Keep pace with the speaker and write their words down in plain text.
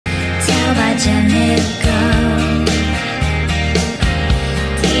Hi,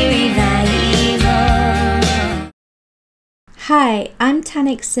 I'm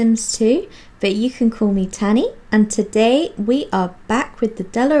Tanic Sims 2, but you can call me Tanny, and today we are back with the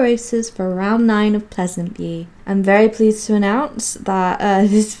Delarosas for round 9 of Pleasantview. I'm very pleased to announce that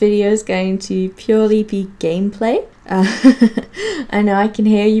this video is going to purely be gameplay. I know I can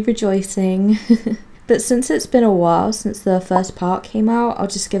hear you rejoicing, but since it's been a while since the first part came out, I'll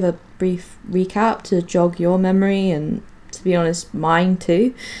just give a brief recap to jog your memory and, to be honest, mine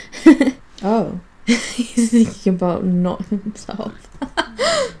too. Oh. He's thinking about not himself.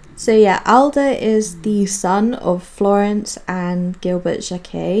 So yeah, Alder is the son of Florence and Gilbert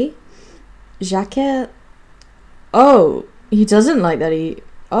Jacquet. Jacquet? Oh, he doesn't like that he...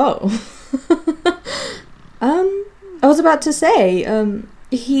 Oh. I was about to say,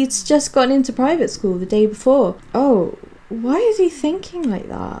 he's just gotten into private school the day before. Oh, why is he thinking like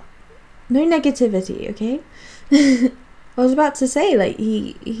that? No negativity, okay? I was about to say, like,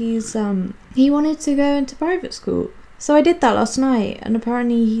 he wanted to go into private school. So I did that last night, and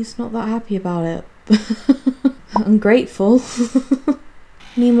apparently he's not that happy about it. Ungrateful.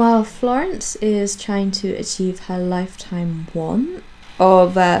 Meanwhile, Florence is trying to achieve her lifetime want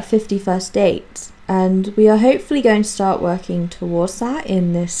of 50 first dates. And we are hopefully going to start working towards that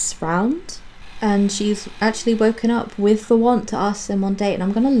in this round. And she's actually woken up with the want to ask them on date, and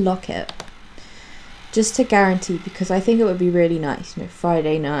I'm going to lock it. Just to guarantee, because I think it would be really nice, you know,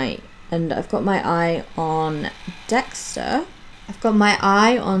 Friday night. And I've got my eye on Dexter. I've got my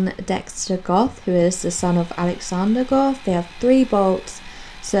eye on Dexter Goth, who is the son of Alexander Goth. They have 3 bolts,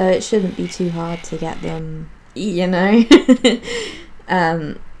 so it shouldn't be too hard to get them, you know,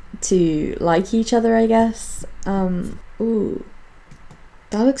 to like each other, I guess. Ooh,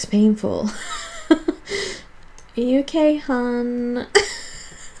 that looks painful. Are you okay, hun?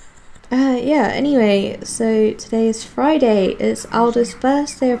 Yeah, anyway, so today is Friday. It's Alder's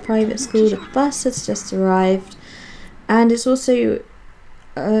first day of private school. The bus has just arrived. And it's also...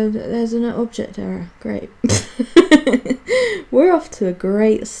 there's an object error. Great. We're off to a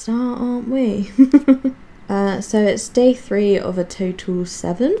great start, aren't we? So it's day 3 of a total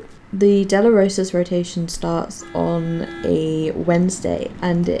 7. The Delarosas rotation starts on a Wednesday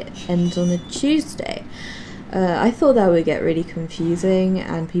and it ends on a Tuesday. I thought that would get really confusing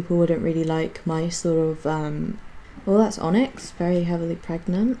and people wouldn't really like my sort of, well, that's Onyx, very heavily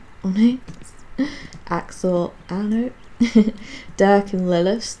pregnant Onyx, Axel, I don't know, Dirk and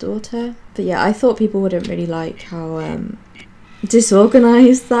Lilith's daughter. But yeah, I thought people wouldn't really like how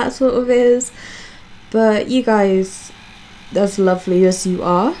disorganized that sort of is. But you guys, as lovely as you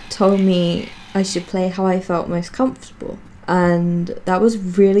are, told me I should play how I felt most comfortable. And that was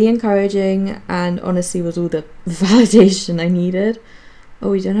really encouraging and honestly was all the validation I needed.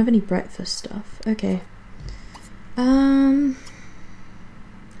 Oh, we don't have any breakfast stuff. Okay. Fruit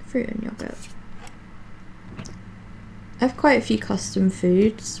and yogurt. I have quite a few custom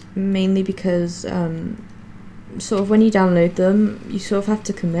foods, mainly because sort of when you download them, you sort of have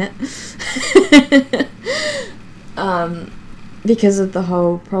to commit. Because of the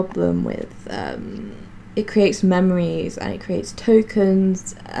whole problem with it creates memories and it creates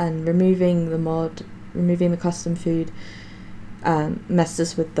tokens, and removing the mod, removing the custom food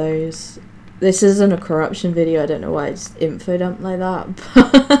messes with those. This isn't a corruption video, I don't know why I just info dumped like that, but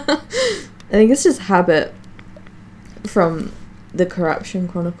I think it's just habit from the Corruption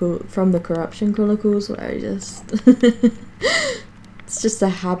Chronicles where I just it's just a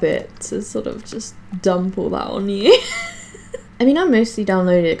habit to sort of just dump all that on you. I mean, I mostly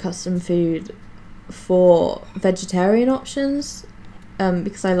downloaded custom food for vegetarian options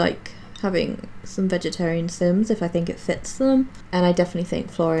because I like having some vegetarian sims if I think it fits them, and I definitely think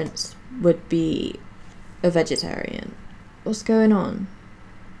Florence would be a vegetarian. What's going on?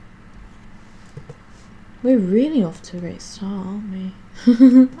 We're really off to a great start, aren't we?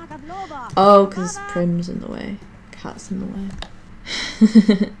 Oh, because Prim's in the way. Cat's in the way.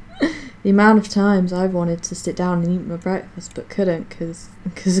 The amount of times I've wanted to sit down and eat my breakfast but couldn't because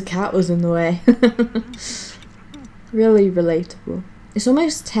the cat was in the way. Really relatable. It's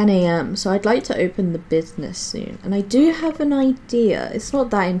almost 10 AM, so I'd like to open the business soon. And I do have an idea. It's not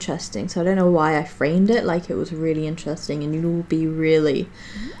that interesting, so I don't know why I framed it like it was really interesting and you'd all be really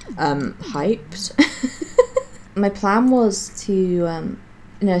hyped. My plan was to, you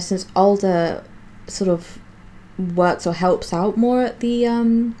know, since Alder sort of works or helps out more at the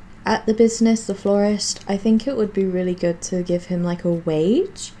business, the florist, I think it would be really good to give him like a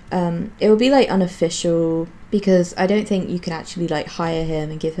wage. It would be like unofficial because I don't think you can actually like hire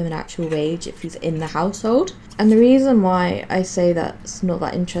him and give him an actual wage if he's in the household. And the reason why I say that's not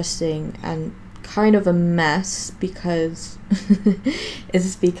that interesting and kind of a mess because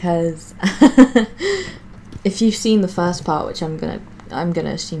is because if you've seen the first part, which I'm gonna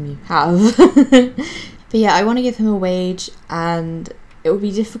assume you have, but yeah, I want to give him a wage, and it will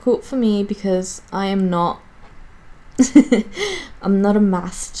be difficult for me because I am not I'm not a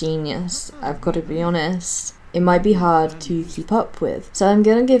maths genius, I've got to be honest. It might be hard to keep up with. So I'm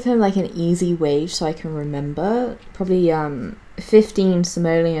gonna give him like an easy wage so I can remember. Probably 15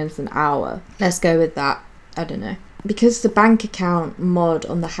 simoleons an hour. Let's go with that. I don't know. Because the bank account mod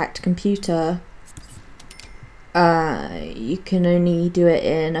on the hacked computer, you can only do it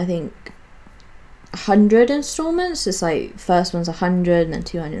in, I think, 100 installments. It's like first one's 100 and then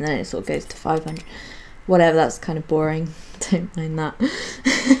 200 and then it sort of goes to 500. Whatever, that's kind of boring. Don't mind that.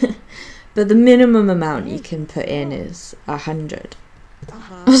 But the minimum amount you can put in is 100.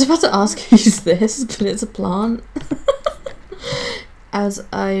 I was about to ask who's this, but it's a plant. As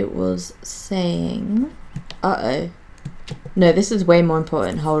I was saying... Uh-oh. No, this is way more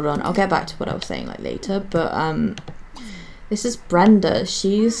important. Hold on. I'll get back to what I was saying like later. But this is Brenda.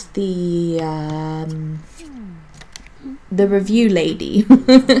 She's the review lady.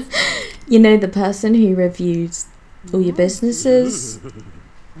 You know, the person who reviews all your businesses.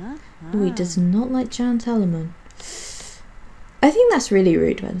 Oh, he does not like Jan Tellerman. I think that's really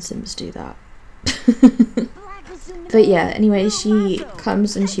rude when Sims do that. But yeah, anyway, she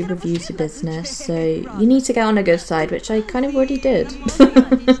comes and she reviews your business, so you need to get on a good side, which I kind of already did.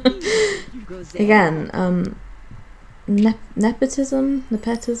 Again, nepotism,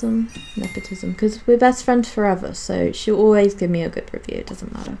 because we're best friends forever, so she'll always give me a good review, it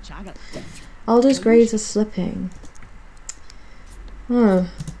doesn't matter. Alder's grades are slipping. Oh.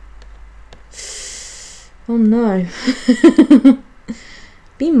 Oh no.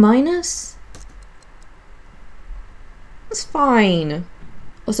 B minus? That's fine.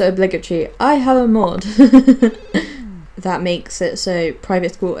 Also obligatory. I have a mod that makes it so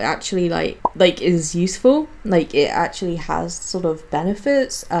private school actually like is useful. Like it actually has sort of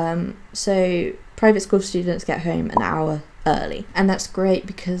benefits. So private school students get home an hour early, and that's great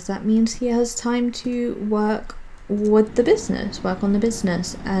because that means he has time to work with the business, work on the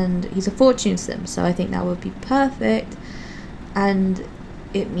business, and he's a fortune sim, so I think that would be perfect, and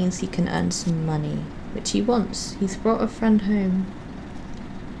it means he can earn some money, which he wants. He's brought a friend home.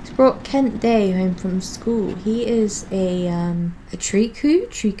 He's brought Kent Day home from school. He is a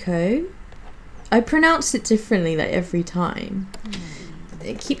Trico. I pronounce it differently like every time.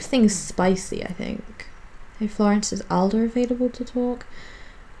 It keeps things spicy, I think. Hey Florence, is Alder available to talk?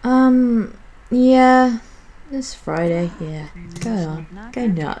 Yeah. It's Friday, yeah. Go on. Go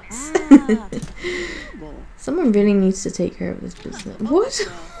nuts. Someone really needs to take care of this business. What?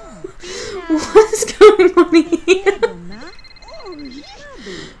 What's going on here?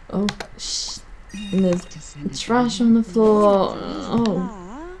 Oh, shh. And there's trash on the floor.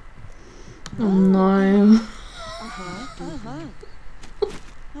 Oh. Oh no.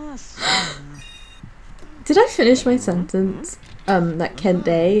 Did I finish my sentence? That Kent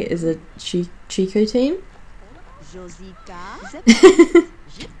Day is a Trico team?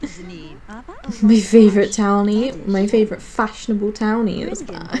 My favourite townie, my favourite fashionable townie is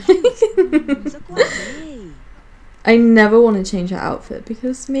back. I never want to change her outfit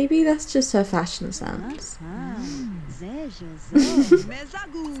because maybe that's just her fashion sense. And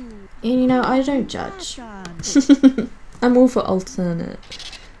you know, I don't judge. I'm all for alternate.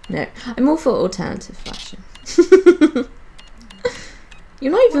 No, I'm all for alternative fashion.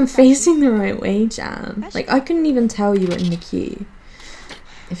 You're not even facing the right way, Jan. Like, I couldn't even tell you were in the queue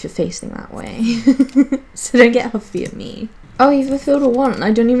if you're facing that way. So don't get huffy at me. Oh, you fulfilled a want. I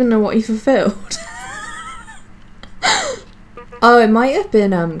don't even know what you fulfilled. Oh, it might have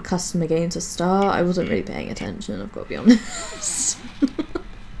been customer gains a star. I wasn't really paying attention, I've got to be honest.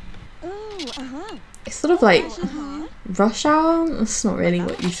 It's sort of like rush hour. That's not really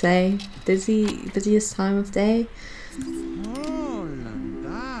what you say. Busiest time of day.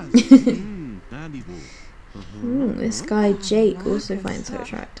 This guy Jake also finds her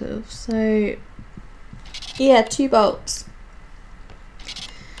attractive. So yeah, 2 bolts.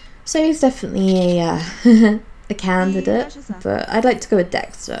 So he's definitely a a candidate, but I'd like to go with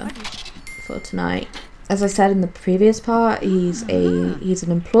Dexter for tonight. As I said in the previous part, he's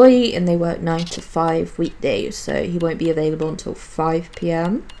an employee and they work 9 to 5 weekdays, so he won't be available until 5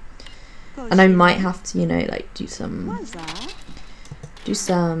 PM. And I might have to, you know, like do some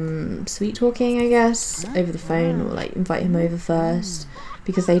sweet talking, I guess, over the phone, or like invite him over first.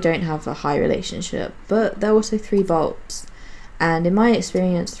 because they don't have a high relationship. But they're also 3 bolts, and in my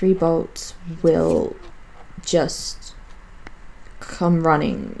experience 3 bolts will just come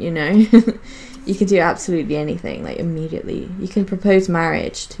running, you know. You can do absolutely anything, like immediately. You can propose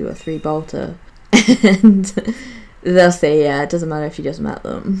marriage to a 3 bolter and they'll say yeah, it doesn't matter if you just met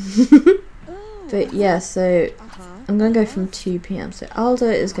them. But yeah, so I'm gonna go from 2 p.m. So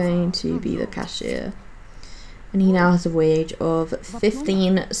Alder is going to be the cashier, and he now has a wage of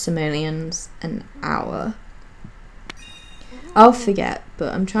 15 simoleons an hour. I'll forget,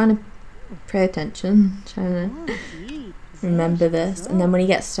 but I'm trying to pay attention, trying to remember this. And then when he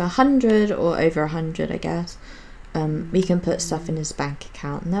gets to 100 or over 100, I guess, we can put stuff in his bank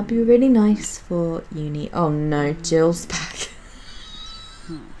account, and that'd be really nice for uni. Oh no, Jill's back.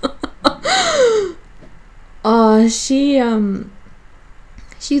 Oh, she's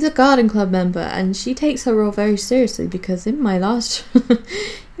a garden club member, and she takes her role very seriously, because in my last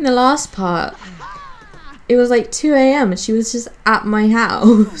in the last part, it was like 2 a.m. and she was just at my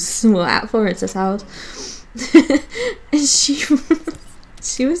house, well, at Florence's house, and she was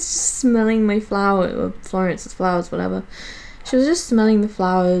just smelling my flower, or Florence's flowers, whatever. She was just smelling the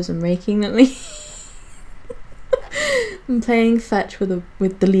flowers and raking the leaves. And playing fetch with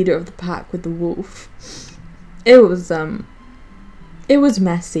the leader of the pack, with the wolf. It was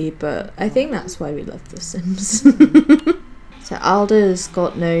messy, but I think that's why we love The Sims. So Alder's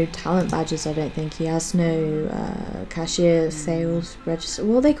got no talent badges, I don't think. He has no cashier, sales, register.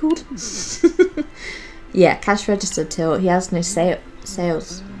 What are they called? Yeah, cash register till. He has no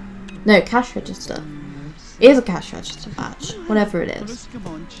sales. No, cash register. It is a cash register badge. Whatever it is.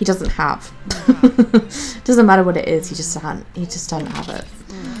 He doesn't have. Doesn't matter what it is, he just doesn't have it.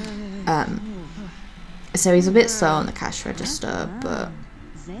 So he's a bit slow on the cash register, but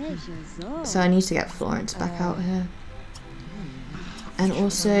so I need to get Florence back out here. And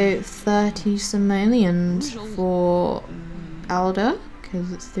also 30 simoleons for Alder,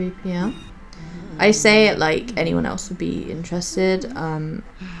 because it's 3 p.m. I say it like anyone else would be interested.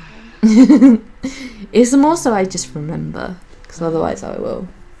 It's more so I just remember, because otherwise I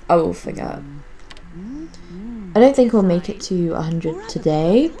will forget. I don't think we'll make it to 100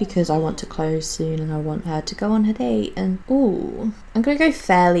 today, because I want to close soon and I want her to go on her date. And ooh, I'm gonna go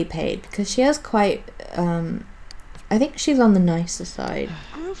fairly paid, because she has quite I think she's on the nicer side.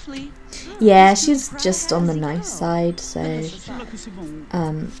 Yeah, she's just on the nice side, so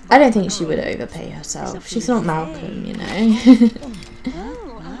I don't think she would overpay herself. She's not Malcolm, you know.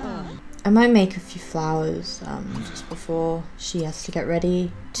 I might make a few flowers just before she has to get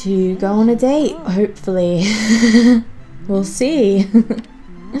ready to go on a date, hopefully. We'll see.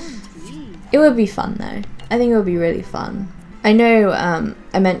 It would be fun though. I think it would be really fun. I know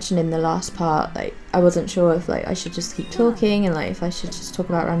I mentioned in the last part, like, I wasn't sure if like I should just keep talking and like if I should just talk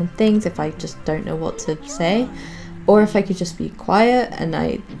about random things if I just don't know what to say, or if I could just be quiet. And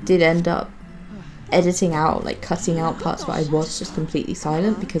I did end up editing out, like cutting out parts where I was just completely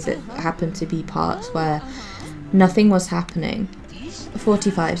silent, because it happened to be parts where nothing was happening.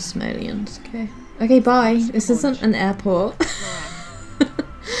 45 simoleons. Okay, bye. This isn't an airport.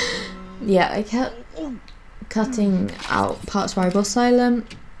 Yeah, I kept cutting out parts where I was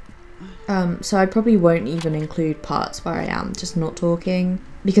silent, so I probably won't even include parts where I am just not talking,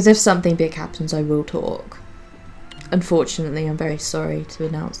 because if something big happens I will talk. Unfortunately, I'm very sorry to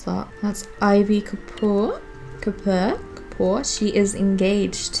announce that. That's Ivy Kapoor. She is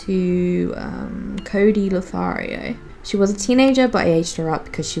engaged to Cody Lothario. She was a teenager, but I aged her up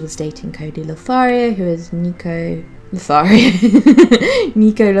because she was dating Cody Lothario, who is Nico Lothario.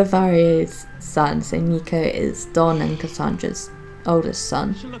 Nico Lothario's son. So Nico is Don and Cassandra's oldest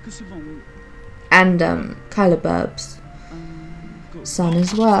son. And Kyla Burb's son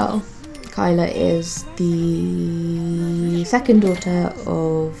as well. Kyla is the second daughter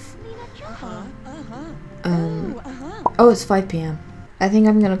of oh, it's 5 p.m. I think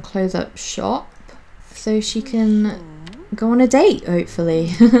I'm gonna close up shop so she can go on a date,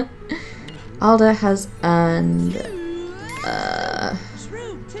 hopefully. Alder has earned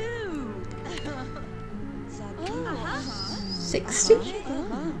 60?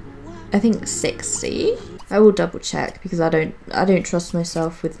 I think 60. I will double check because I don't trust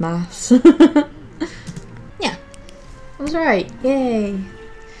myself with maths. Yeah, I was right. Yay!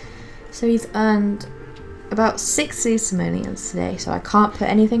 So he's earned about 60 simoleons today, so I can't put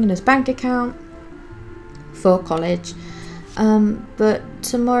anything in his bank account for college. But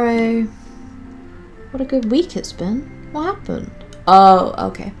tomorrow, what a good week it's been. What happened? Oh,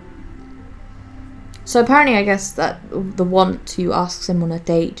 okay. So apparently I guess that the want to ask someone on a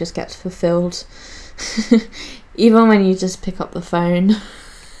date just gets fulfilled. Even when you just pick up the phone,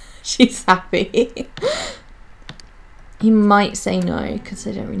 she's happy. He might say no because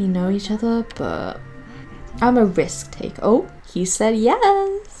they don't really know each other, but I'm a risk taker. Oh, he said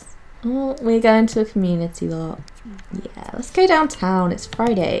yes. Oh, we're going to a community lot. Yeah, let's go downtown. It's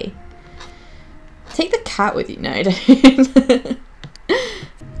Friday. Take the cat with you. No, don't.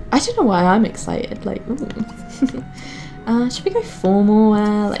 I don't know why I'm excited. Like, ooh. Should we go formal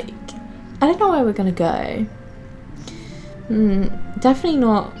wear? Like, I don't know where we're gonna go. Definitely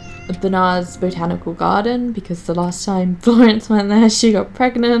not Bernard's Botanical Garden, because the last time Florence went there, she got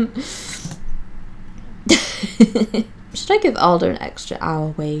pregnant. Should I give Alder an extra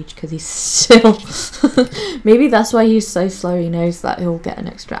hour wage because he's still... Maybe that's why he's so slow. He knows that he'll get an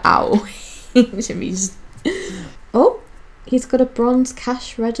extra hour wage. Oh, he's got a bronze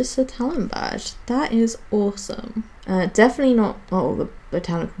cash register talent badge. That is awesome. Definitely not... Oh, the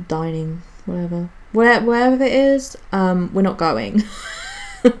botanical dining, whatever. Wherever it is, we're not going.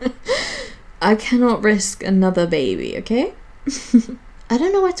 I cannot risk another baby, okay? I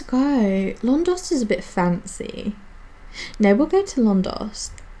don't know where to go. Londos is a bit fancy. No, we'll go to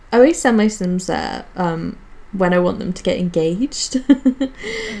Londos. I always send my Sims there when I want them to get engaged.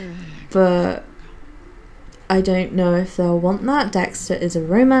 But I don't know if they'll want that. Dexter is a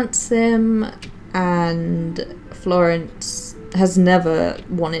romance sim, and Florence has never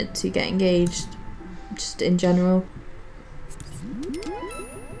wanted to get engaged, just in general.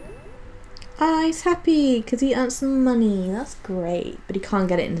 Ah, he's happy because he earned some money. That's great. But he can't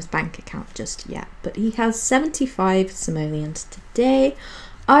get it in his bank account just yet. But he has 75 simoleons today.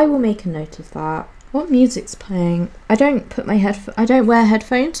 I will make a note of that. What music's playing? I don't put my I don't wear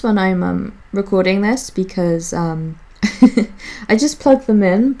headphones when I'm recording this because I just plug them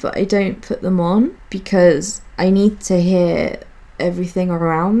in, but I don't put them on because I need to hear everything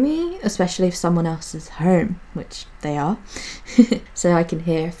around me, especially if someone else is home, which they are. So I can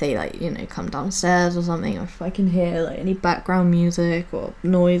hear if they, like, you know, come downstairs or something, or if I can hear like any background music or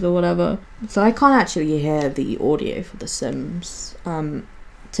noise or whatever. So I can't actually hear the audio for The Sims.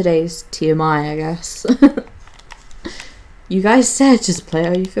 Today's TMI, I guess. You guys said just play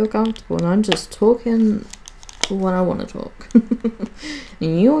how you feel comfortable, and I'm just talking when I want to talk.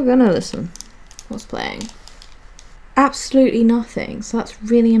 And you're gonna listen. What's playing? Absolutely nothing, so that's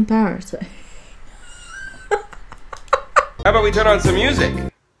really embarrassing. How about we turn on some music?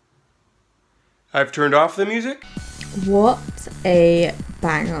 I've turned off the music. What a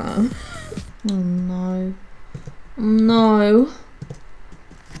banger. Oh no. No.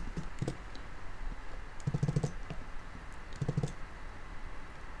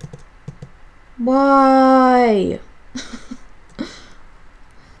 Why?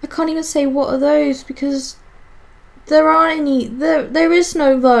 I can't even say what are those because there aren't any. There is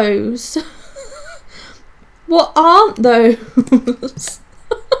no those. What aren't those?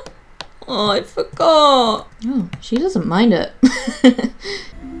 Oh, I forgot. Oh, she doesn't mind it.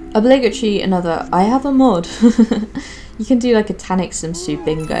 Obligatory another. I have a mod. You can do like a Tanic Sims 2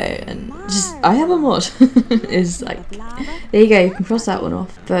 bingo and just I have a mod. Is like, there you go, you can cross that one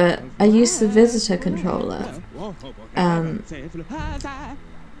off. But I use the visitor controller. And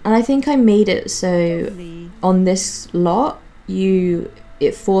I think I made it so on this lot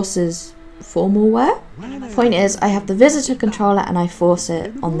it forces formal wear. Point is, I have the visitor controller and I force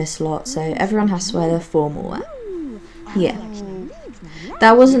it on this lot, so everyone has to wear their formal wear. Yeah.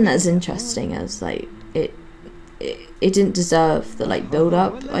 That wasn't as interesting as like it didn't deserve the like build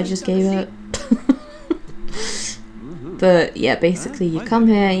up I just gave it. But yeah, basically you come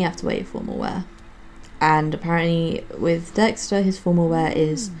here and you have to wear your formal wear. And apparently with Dexter, his formal wear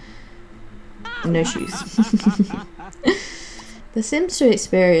is no shoes. The Sims 2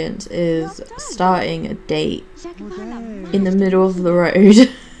 experience is starting a date in the middle of the road.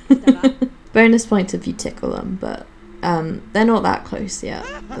 Bonus points if you tickle them, but they're not that close yet.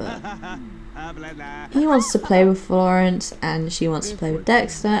 But he wants to play with Florence and she wants to play with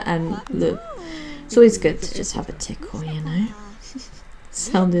Dexter, and look, it's always good to just have a tickle, you know.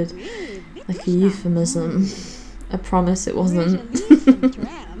 Sounded like a euphemism. I promise it wasn't.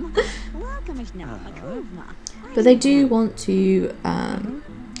 But they do want to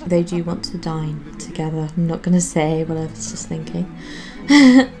dine together. I'm not gonna say what I was just thinking.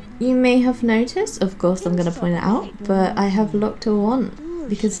 You may have noticed, of course I'm gonna point it out, but I have locked a wand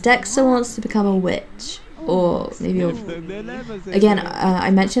because Dexter wants to become a witch, or maybe again.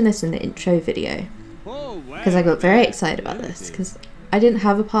 I mentioned this in the intro video because I got very excited about this because I didn't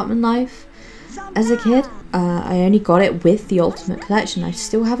have apartment life as a kid. I only got it with the Ultimate Collection. I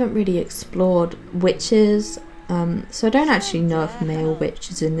still haven't really explored witches, So I don't actually know if male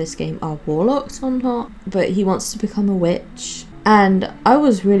witches in this game are warlocks or not, but he wants to become a witch. And I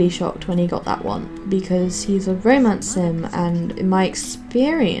was really shocked when he got that one, because he's a romance sim, and in my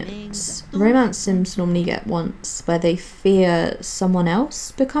experience, romance sims normally get ones where they fear someone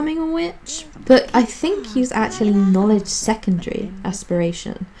else becoming a witch. But I think he's actually knowledge secondary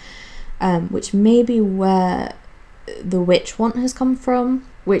aspiration, which may be where the witch want has come from,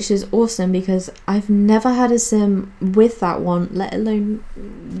 which is awesome because I've never had a sim with that one, let alone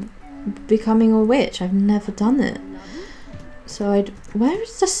becoming a witch. I've never done it. So where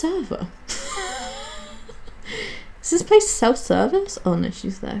is the server? Is this place self-service? Oh no,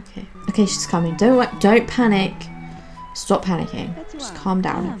 she's there. Okay. Okay, she's coming. Don't panic. Stop panicking. Just calm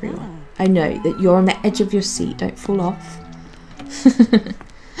down, everyone. I know that you're on the edge of your seat. Don't fall off. The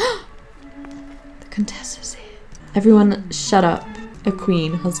Contessa's here. Everyone, shut up. A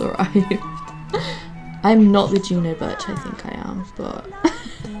queen has arrived. I'm not the Juno Birch I think I am, but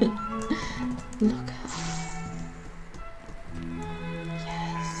look at her.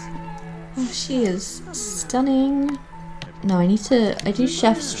 Oh, she is stunning. No, I do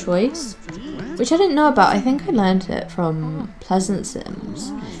Chef's Choice, which I didn't know about. I think I learned it from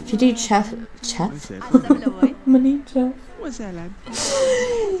PleasantSims. If you do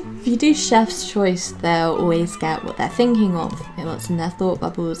If you do Chef's Choice, they'll always get what they're thinking of, what's in their thought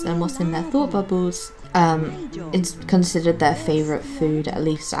bubbles, and what's in their thought bubbles it's considered their favourite food, at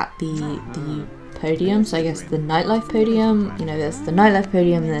least at the podium. So I guess the nightlife podium, you know, there's the nightlife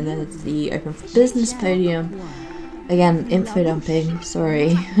podium, and then there's the open for business podium. Again, info dumping,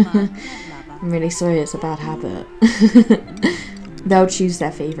 sorry. I'm really sorry, it's a bad habit. They'll choose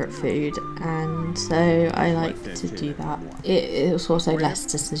their favourite food, and so I like to do that. It was also less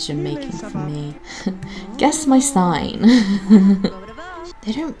decision making for me. Guess my sign.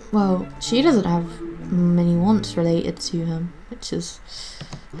 They don't, well, she doesn't have many wants related to him, which is...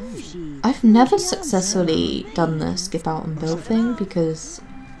 I've never successfully done the skip out and bill thing, because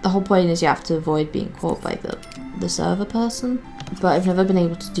the whole point is you have to avoid being caught by the server person. But I've never been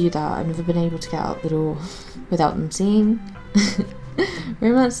able to do that. I've never been able to get out the door without them seeing.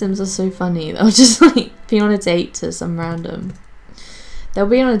 Romance sims are so funny. They'll just like be on a date to some random... They'll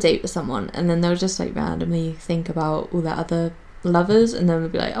be on a date with someone, and then they'll just like randomly think about all their other lovers, and then they'll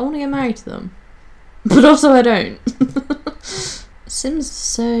be like, I want to get married to them. But also I don't. Sims are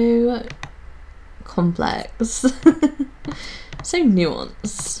so complex. So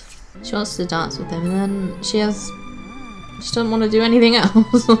nuanced. She wants to dance with him, and then she doesn't want to do anything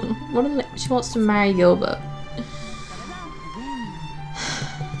else. She wants to marry Gilbert.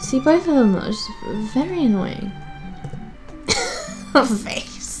 See, both of them are just very annoying. Her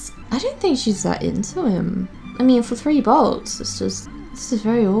face. I don't think she's that into him. I mean, for 3 bolts, this is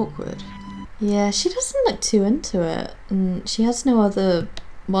very awkward. Yeah, she doesn't look too into it, and she has no other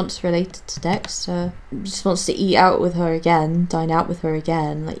wants related to Dexter. Just wants to eat out with her again, dine out with her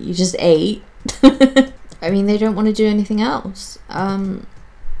again. Like, you just ate. I mean, they don't want to do anything else.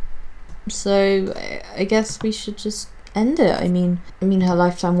 So I guess we should just end it. I mean, her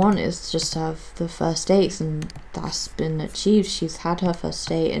lifetime want is just to have the first dates, and that's been achieved. She's had her first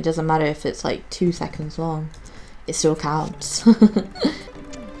date. It doesn't matter if it's like 2 seconds long. It still counts.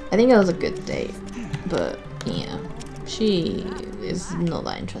 I think it was a good date, but yeah, she is not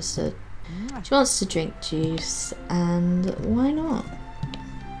that interested. She wants to drink juice, and why not?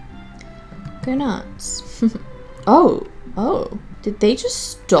 Go nuts. Oh, did they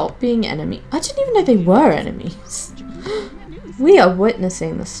just stop being enemies? I didn't even know they were enemies. We are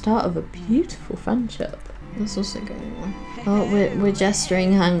witnessing the start of a beautiful friendship. What's also going on? Oh, we're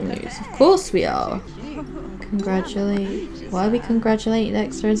gesturing hang loose. Of course we are. Congratulate. Why are we congratulating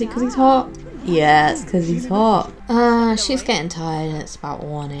Dexter? Is it because he's hot? Yeah, it's because he's hot. She's getting tired, and it's about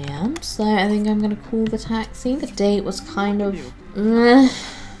 1 AM, so I think I'm gonna call the taxi. The date was kind of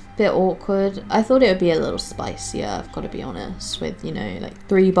bit awkward. I thought it would be a little spicier, I've got to be honest, with, you know, like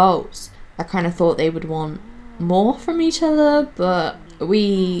 3 bolts. I kind of thought they would want more from each other, but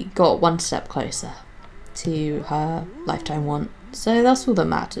we got 1 step closer to her lifetime want. So that's all that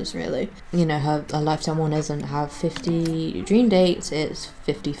matters, really. You know, her lifetime one doesn't have 50 dream dates, it's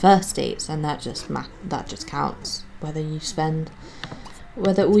 50 first dates, and that just counts. Whether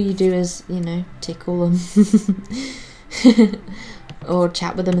all you do is, you know, tickle them or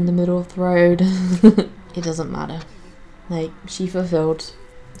chat with them in the middle of the road. It doesn't matter. Like, she fulfilled.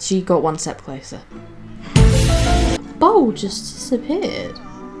 She got 1 step closer. Bowl just disappeared.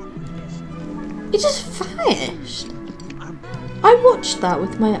 It just vanished. I watched that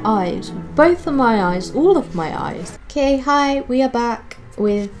with my eyes, both of my eyes, all of my eyes. Okay, hi, we are back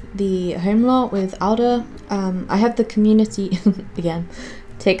with the home lot with Alder. I have the community again.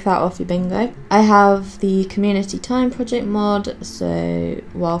 Take that off your bingo. I have the community time project mod, so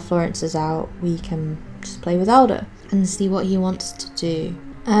while Florence is out, we can just play with Alder and see what he wants to do.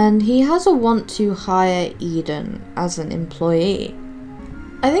 And he has a want to hire Eden as an employee.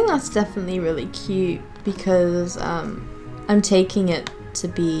 I think that's definitely really cute because I'm taking it to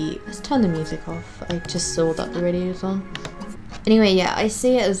be... Let's turn the music off. I just saw that the radio's on. Anyway, yeah, I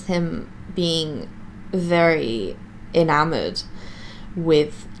see it as him being very enamored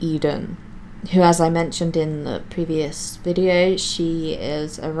with Eden, who, as I mentioned in the previous video, she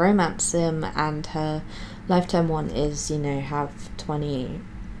is a romance sim and her lifetime one is, you know, have 20,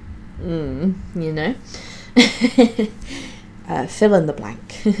 you know, fill in the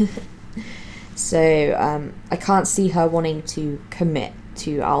blank. So I can't see her wanting to commit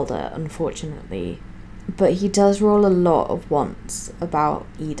to Alder, unfortunately, but he does roll a lot of wants about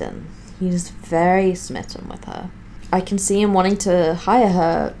Eden. He's very smitten with her. I can see him wanting to hire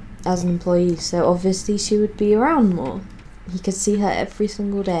her as an employee, so obviously she would be around more. He could see her every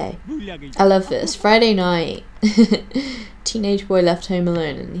single day. I love this. Friday night, teenage boy left home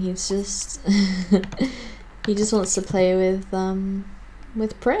alone, and he's just he just wants to play with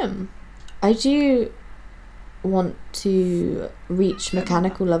Prim. I do want to reach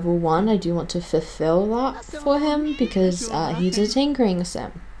mechanical level 1. I do want to fulfill that for him because he's a tinkering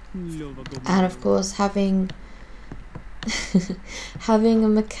sim, and of course having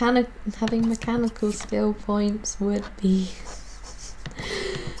mechanical skill points would be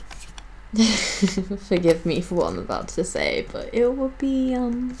forgive me for what I'm about to say, but it would be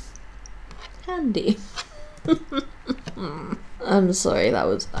handy. I'm sorry, that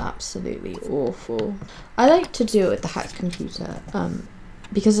was absolutely awful. I like to do it with the hacked computer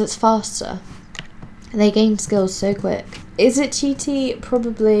because it's faster. They gain skills so quick. Is it cheaty?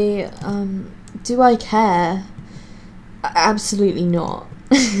 Probably. Do I care? Absolutely not.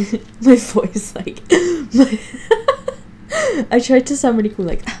 My voice, like, I tried to sound really cool,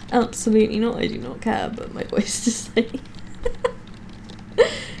 like, absolutely not, I do not care, but my voice just like,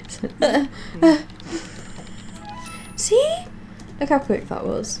 see? Look how quick that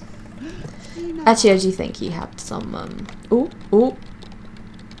was. Actually, I do think he had some, oh,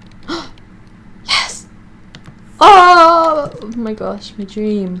 yes! Oh my gosh, my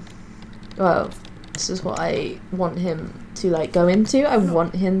dream. Well, this is what I want him to like go into. I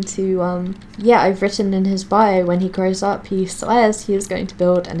want him to yeah, I've written in his bio, when he grows up he swears he is going to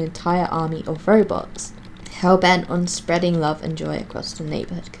build an entire army of robots, hell-bent on spreading love and joy across the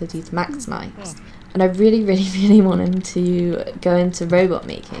neighborhood because he's max nice. And I really want him to go into robot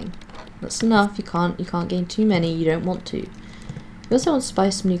making. That's enough. You can't gain too many. You don't want to. He also wants to buy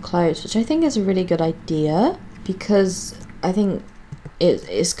some new clothes, which I think is a really good idea because I think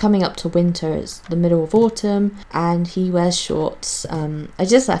it's coming up to winter. It's the middle of autumn and he wears shorts. I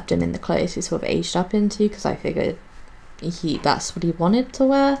just left him in the clothes he sort of aged up into because I figured that's what he wanted to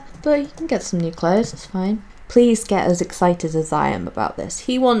wear, but you can get some new clothes, it's fine. Please get as excited as I am about this.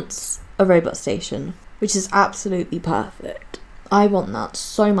 He wants a robot station, which is absolutely perfect. I want that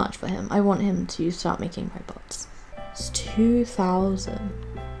so much for him. I want him to start making robots. It's 2,000.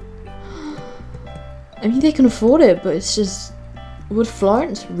 I mean, they can afford it, but it's just, would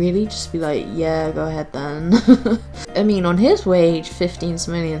Florence really just be like, yeah, go ahead then? I mean, on his wage, 15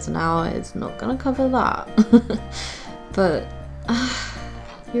 simoleons an hour is not gonna cover that. But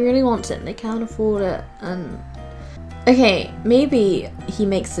he really wants it and they can't afford it. And okay, maybe he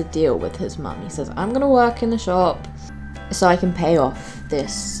makes a deal with his mum. He says, I'm gonna work in the shop so I can pay off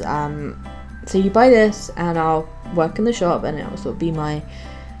this. So you buy this and I'll work in the shop and it'll sort of be my...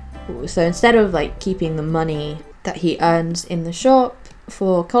 So instead of like keeping the money that he earns in the shop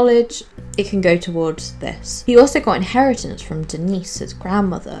for college, it can go towards this. He also got inheritance from Denise, his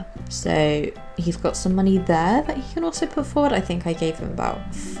grandmother. So he's got some money there that he can also put forward. I think I gave him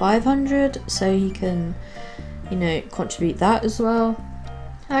about 500 so he can, you know, contribute that as well.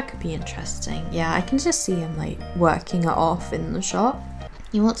 That could be interesting. Yeah, I can just see him like working it off in the shop.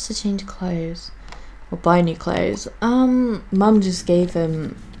 He wants to change clothes or buy new clothes. Mum just gave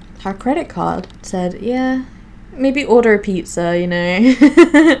him her credit card, said, yeah, maybe order a pizza, you know.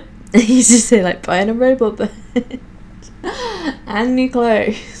 He used to say like buying a robot bed and new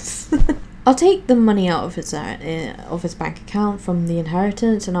clothes. I'll take the money out of his bank account from the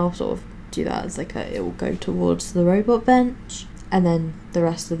inheritance and I'll sort of do that as like it will go towards the robot bench, and then the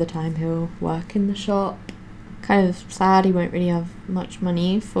rest of the time he'll work in the shop. Kind of sad he won't really have much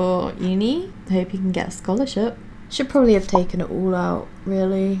money for uni. I hope he can get a scholarship. Should probably have taken it all out,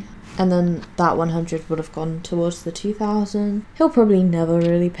 really. And then that 100 would have gone towards the 2,000. He'll probably never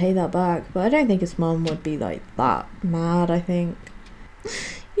really pay that back, but I don't think his mum would be like that mad, I think.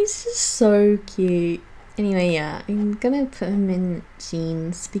 He's just so cute. Anyway, yeah, I'm gonna put him in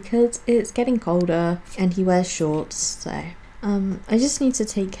jeans because it's getting colder and he wears shorts, so I just need to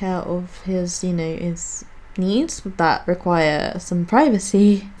take care of his, you know, his needs that require some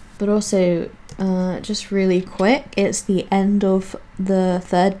privacy. But also, just really quick, it's the end of the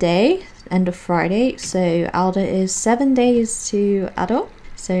 3rd day, end of Friday, so Alder is 7 days to adult.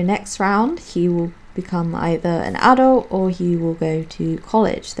 So next round he will become either an adult or he will go to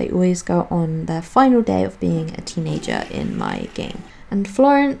college. They always go on their final day of being a teenager in my game. And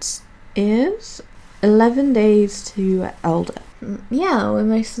Florence is 11 days to Alder. Yeah, we're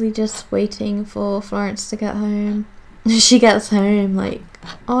mostly just waiting for Florence to get home. She gets home like,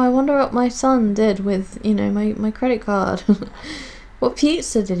 oh, I wonder what my son did with, you know, my credit card. What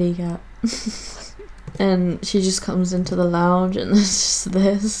pizza did he get? And she just comes into the lounge and there's just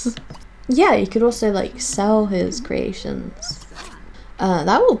this. Yeah, you could also like sell his creations.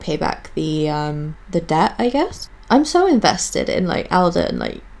 That will pay back the debt, I guess. I'm so invested in like Alder and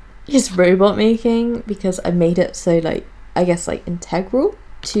like his robot making because I made it so like, I guess like integral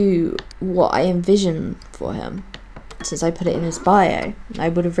to what I envision for him. Since I put it in his bio, I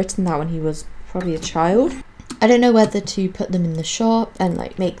would have written that when he was probably a child. I don't know whether to put them in the shop and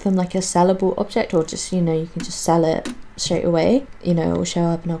like make them like a sellable object, or just, you know, you can just sell it straight away. You know, it will show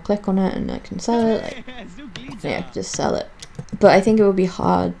up and I'll click on it and I can sell it. Like, yeah, just sell it. But I think it would be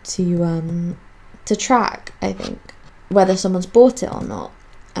hard to track, I think, whether someone's bought it or not,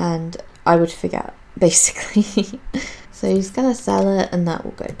 and I would forget basically. So he's gonna sell it and that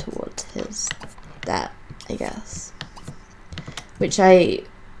will go towards his debt, I guess. Which I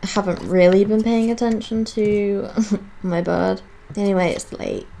haven't really been paying attention to. My bird. Anyway, it's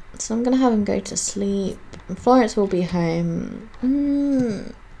late, so I'm gonna have him go to sleep. And Florence will be home,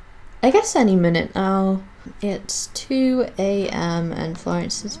 I guess any minute now. It's 2 AM and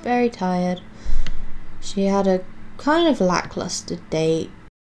Florence is very tired. She had a kind of lacklustre date.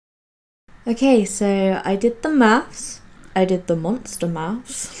 Okay, so I did the maths. I did the monster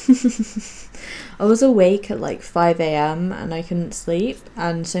maths. I was awake at like 5 AM and I couldn't sleep,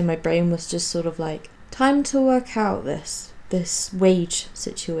 and so my brain was just sort of like, time to work out this wage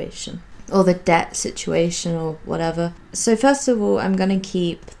situation or the debt situation or whatever. So first of all, I'm gonna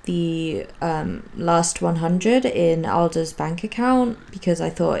keep the last 100 in Alder's bank account because I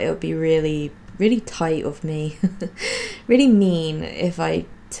thought it would be really tight of me, really mean if I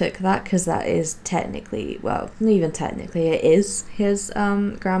took that, because that is technically, well, not even technically, it is his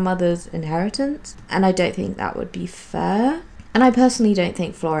grandmother's inheritance, and I don't think that would be fair. And I personally don't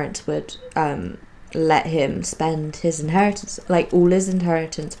think Florence would let him spend his inheritance, like all his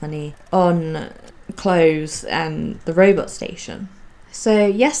inheritance money, on clothes and the robot station. So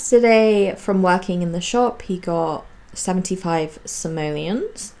yesterday, from working in the shop, he got 75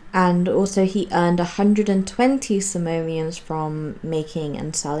 simoleons. And also he earned 120 simoleons from making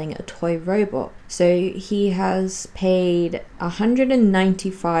and selling a toy robot. So he has paid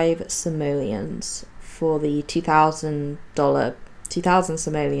 195 simoleons for the $2,000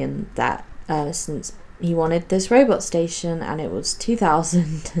 simoleon debt since he wanted this robot station, and it was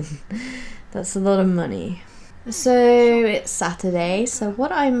 2,000. That's a lot of money. So it's Saturday, so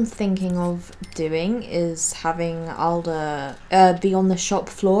what I'm thinking of doing is having Alder be on the shop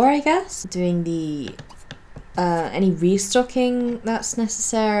floor, I guess, doing the any restocking that's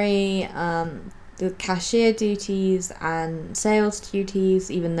necessary, the cashier duties and sales duties,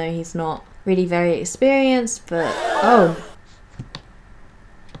 even though he's not really very experienced. But oh,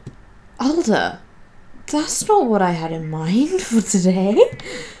 Alder, that's not what I had in mind for today.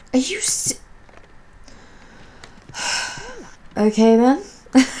 Are you okay then.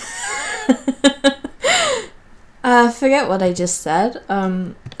 Forget what I just said.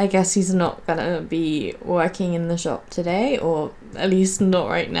 I guess he's not gonna be working in the shop today, or at least not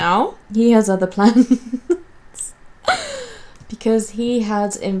right now. He has other plans. Because he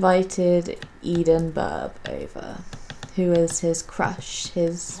has invited Eden Burb over, who is his crush,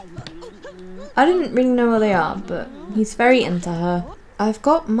 I didn't really know where they are, but he's very into her. I've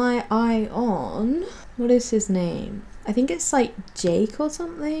got my eye on, what is his name? I think it's like Jake or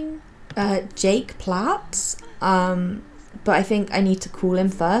something. Jake Platts. But I think I need to call him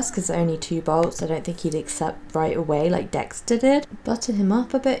first because only 2 bolts. I don't think he'd accept right away like Dexter did. Butter him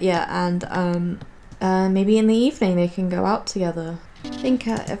up a bit, yeah, and maybe in the evening they can go out together. I think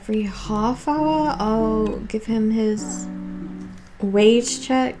every half hour I'll give him his wage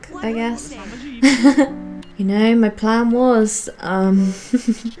check, I guess. You know, my plan was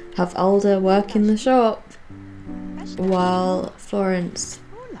have Alder work in the shop while Florence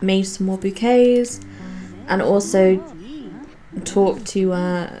made some more bouquets, and also talk to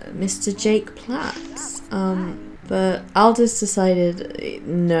Mr. Jake Platts. But Alder's decided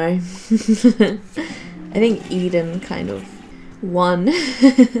no. I think Eden kind of won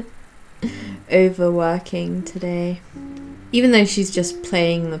overworking today, even though she's just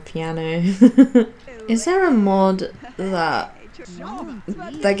playing the piano. Is there a mod that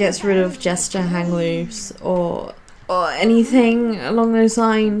gets rid of gesture hang loose or anything along those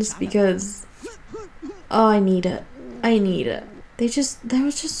lines? Because I need it. They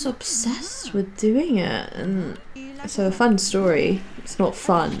were just obsessed with doing it. And so a fun story. It's not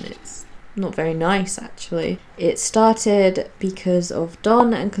fun, it's not very nice actually. It started because of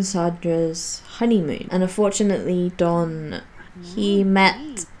Don and Cassandra's honeymoon, and unfortunately Don, he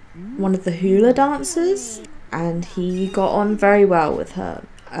met one of the hula dancers and he got on very well with her.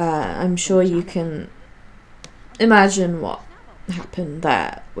 I'm sure you can imagine what happened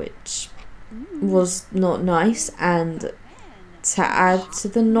there, which was not nice. And to add to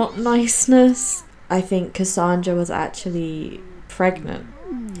the not niceness, I think Cassandra was actually pregnant.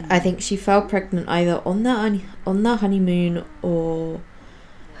 I think she fell pregnant either on the honeymoon or,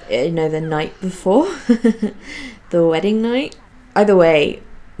 you know, the night before, the wedding night. Either way,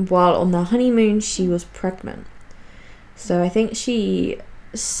 while on the honeymoon, she was pregnant. So I think she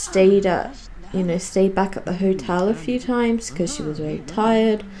stayed back at the hotel a few times because she was very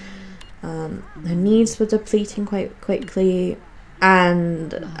tired. Her needs were depleting quite quickly,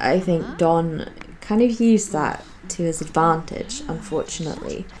 and I think Don kind of used that to his advantage,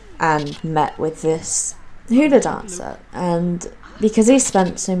 unfortunately, and met with this hula dancer. And because he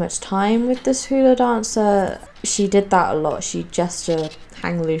spent so much time with this hula dancer, she did that a lot. She gesture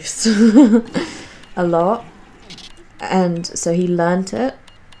hang loose a lot, and so he learnt it,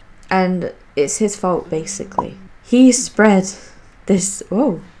 and it's his fault basically. He spread this.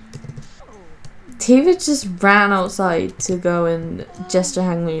 Whoa. David just ran outside to go and gesture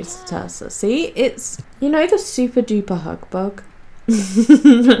hang loose to Tessa. See, it's, you know, the super duper hug bug.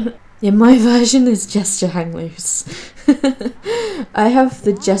 Yeah, my version is gesture hang loose. I have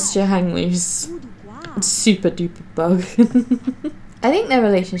the gesture hang loose super duper bug. I think their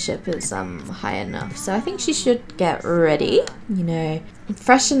relationship is high enough, so I think she should get ready, you know,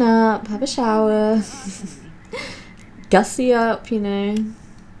 freshen up, have a shower, gussy up, you know.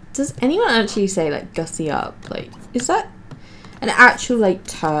 Does anyone actually say like gussy up? Like, is that an actual like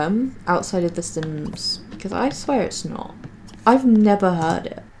term outside of The Sims? Because I swear it's not. I've never heard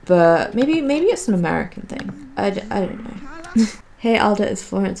it, but maybe it's an American thing. I don't know. Hey Alder, is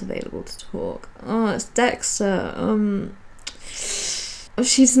Florence available to talk? Oh, it's Dexter.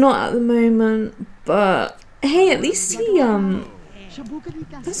 She's not at the moment, but hey, at least he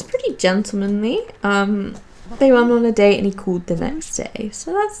that's pretty gentlemanly. They went on a date and he called the next day,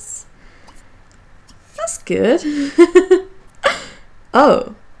 so that's good.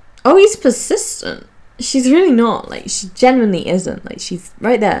 oh, he's persistent. She's really not, like, she genuinely isn't, like, she's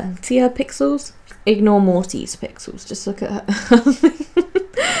right there. See her pixels? Ignore Morty's pixels, just look at her.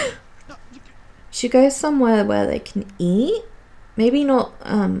 Should go somewhere where they can eat. Maybe not,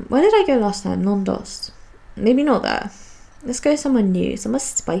 where did I go last time? Nondos. Maybe not there. Let's go somewhere new, somewhere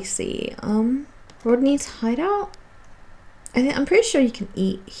spicy. Rodney's hideout? I'm pretty sure you can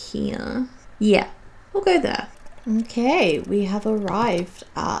eat here. Yeah, we'll go there. Okay, we have arrived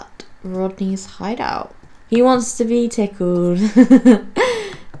at Rodney's hideout. He wants to be tickled.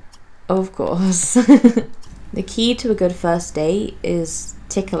 Of course. The key to a good first date is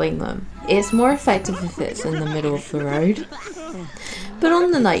tickling them. It's more effective if it's in the middle of the road. But on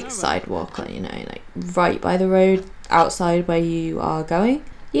the like sidewalk, you know, like right by the road, outside where you are going,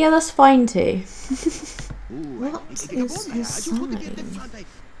 yeah, that's fine too. What is his sign?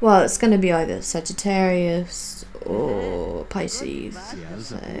 Well, it's going to be either Sagittarius or Pisces.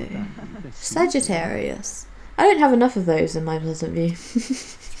 So, Sagittarius. I don't have enough of those in my Pleasantview.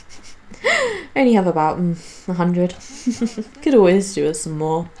 I only have about 100. Could always do with some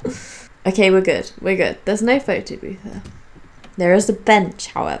more. Okay, we're good. We're good. There's no photo booth here. There is a bench,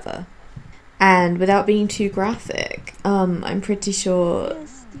 however. And without being too graphic, I'm pretty sure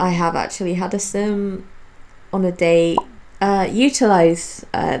I have actually had a sim on a date utilize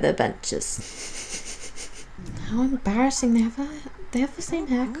the benches. How embarrassing! They have the same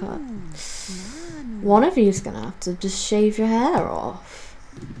haircut. One of you's gonna have to just shave your hair off.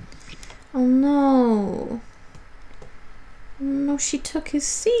 Oh no! No, she took his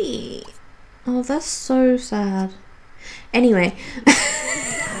seat. Oh, that's so sad. Anyway.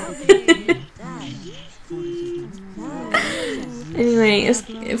 Anyway,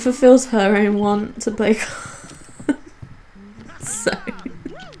 it fulfills her own want to play so.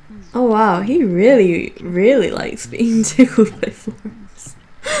 Oh wow, he really, really likes being tickled by Florence.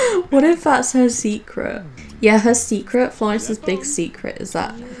 What if that's her secret? Yeah, her secret, Florence's big secret, is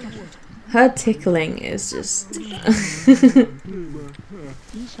that her tickling is just...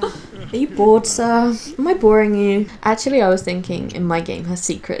 Are you bored, sir? Am I boring you? Actually, I was thinking in my game, her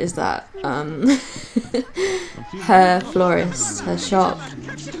secret is that her florist, her shop,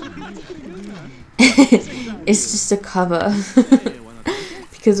 is just a cover.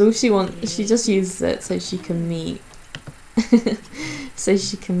 Because all she wants, she just uses it so she can meet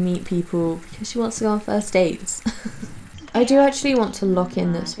people, because she wants to go on first dates. I do actually want to lock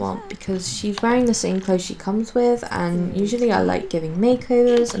in this one because she's wearing the same clothes she comes with, and usually I like giving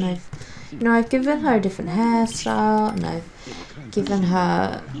makeovers, and I've given her a different hairstyle, and I've given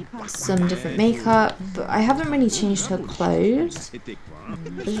her some different makeup, but I haven't really changed her clothes.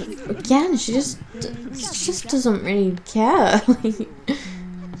 Again, she just doesn't really care.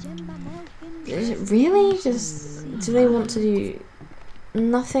 Really? Just, do they want to do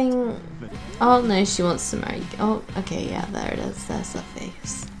nothing? Oh no, she wants to marry. Oh, okay, yeah, there it is. There's her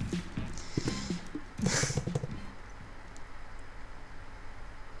face.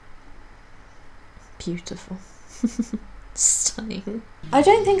 Beautiful. Stunning. I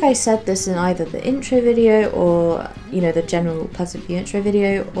don't think I said this in either the intro video or, you know, the general Pleasantview intro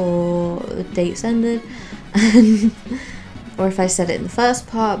video or the dates ended, or if I said it in the first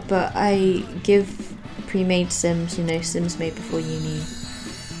part, but I give pre-made Sims, you know, Sims made before uni,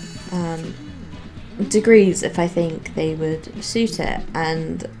 degrees if I think they would suit it,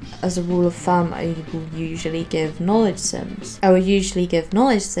 and as a rule of thumb I will usually give knowledge Sims. I will usually give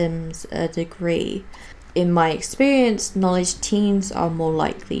knowledge Sims a degree. In my experience, knowledge teens are more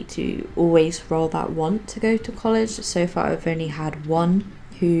likely to always roll that want to go to college. So far I've only had one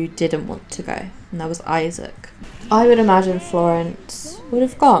who didn't want to go, and that was Isaac. I would imagine Florence would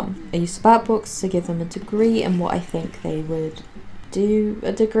have gone. I used Spat books to give them a degree and what I think they would do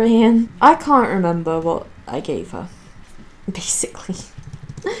a degree in. I can't remember what I gave her, basically.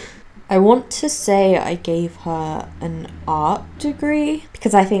 I want to say I gave her an art degree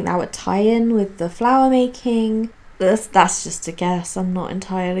because I think that would tie in with the flower making. That's just a guess, I'm not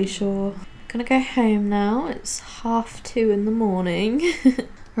entirely sure. I'm gonna go home now, it's 2:30 in the morning.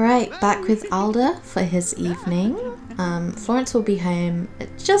 Right, back with Alder for his evening. Florence will be home.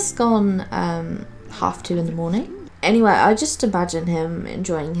 It's just gone 2:30 in the morning. Anyway, I just imagine him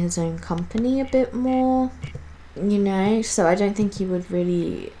enjoying his own company a bit more, you know, so I don't think he would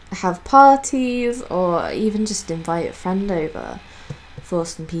really have parties or even just invite a friend over for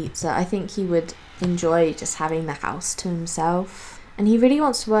some pizza. I think he would enjoy just having the house to himself, and he really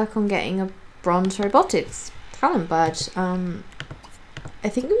wants to work on getting a bronze robotics talent badge. I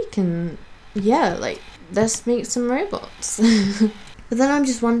think we can, yeah, like, let's make some robots. But then I'm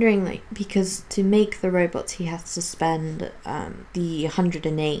just wondering, like, because to make the robots he has to spend the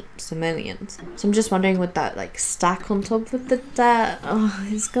 108 simoleons. So I'm just wondering, would that like stack on top of the debt? Oh,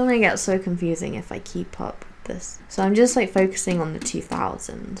 it's gonna get so confusing if I keep up with this. So I'm just like focusing on the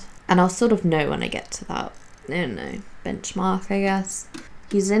 2000, and I'll sort of know when I get to that, I don't know, benchmark, I guess.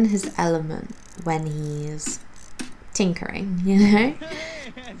 He's in his element when he's tinkering, you know?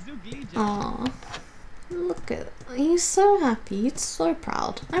 Aww. Look at, he's so happy, he's so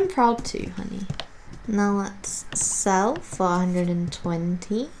proud. I'm proud too, honey. Now let's sell for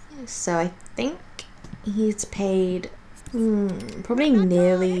 120. So I think he's paid probably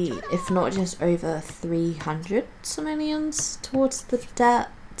nearly, if not just over 300 simoleons towards the debt.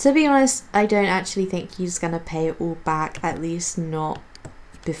 To be honest, I don't actually think he's gonna pay it all back, at least not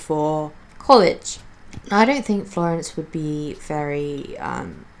before college. I don't think Florence would be very,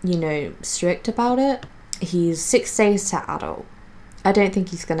 you know, strict about it. He's 6 days to adult. I don't think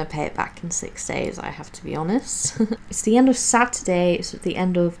he's going to pay it back in 6 days, I have to be honest. It's the end of Saturday, it's the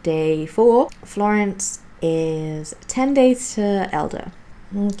end of day 4. Florence is 10 days to Elder.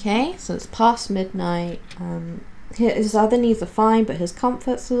 Okay, so it's past midnight. His other needs are fine, but his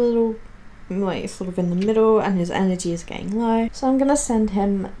comfort's a little, like, sort of in the middle, and his energy is getting low. So I'm going to send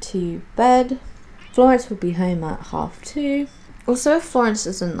him to bed. Florence will be home at 2:30. Also, if Florence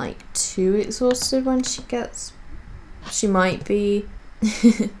isn't like too exhausted when she gets, she might be.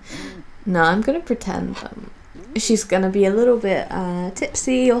 No, I'm gonna pretend she's gonna be a little bit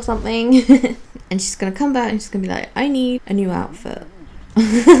tipsy or something, and she's gonna come back and she's gonna be like, I need a new outfit.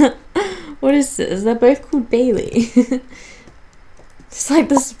 What is this? They're both called Bailey. It's like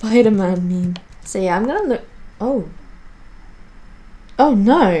the Spider-Man meme. So yeah, I'm gonna look. Oh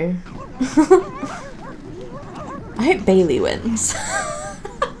no. I hope Bailey wins.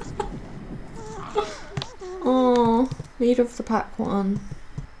 Oh, leader of the pack one.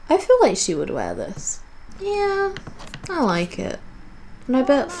 I feel like she would wear this. Yeah, I like it. And I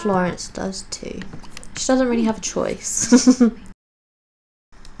bet Florence does too. She doesn't really have a choice.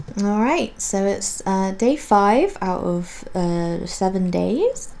 Alright, so it's day 5 out of 7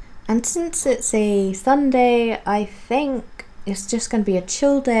 days. And since it's a Sunday, I think it's just going to be a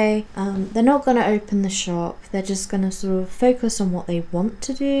chill day. They're not going to open the shop. They're just going to sort of focus on what they want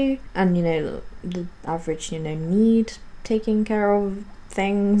to do. And, you know, the average, you know, need taking care of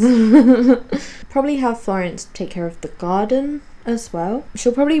things. Probably have Florence take care of the garden as well.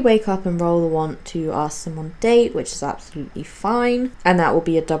 She'll probably wake up and roll the want to ask them on a date, which is absolutely fine. And that will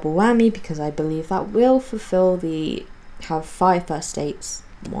be a double whammy because I believe that will fulfill the have 5 first dates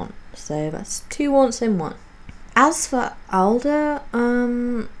want. So that's 2 wants in 1. As for Alder,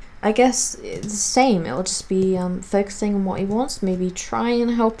 I guess it's the same. It'll just be focusing on what he wants. Maybe try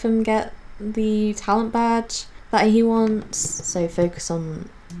and help him get the talent badge that he wants. So focus on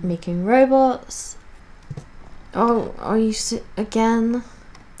making robots. Oh, are you again?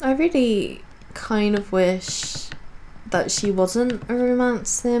 I really kind of wish that she wasn't a romance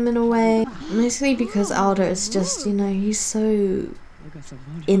sim in a way. Mostly because Alder is just, you know, he's so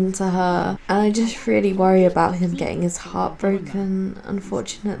into her. And I just really worry about him getting his heart broken,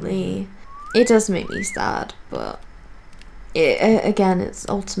 unfortunately. It does make me sad, but again, it's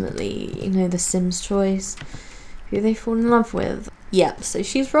ultimately, you know, the Sims' choice. Who they fall in love with. Yep, so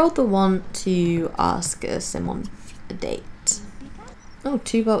she's rolled the want to ask a sim on a date. Oh,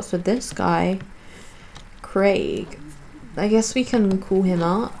 2 votes with this guy. Craig. I guess we can call him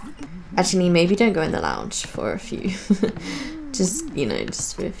up. Actually, maybe don't go in the lounge for a few. Just, you know,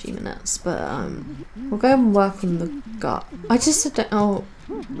 just for a few minutes. But, we'll go and work on the gut. I just don't, oh,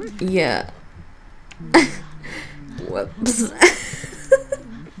 yeah. Whoops.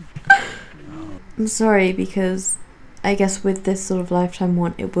 I'm sorry, because I guess with this sort of lifetime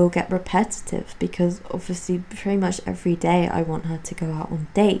want, it will get repetitive because obviously pretty much every day I want her to go out on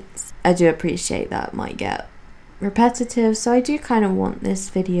dates. I do appreciate that it might get repetitive, so I do kind of want this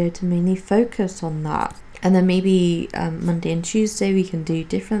video to mainly focus on that. And then maybe Monday and Tuesday we can do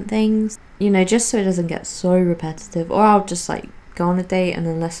different things, you know, just so it doesn't get so repetitive. Or I'll just like go on a date and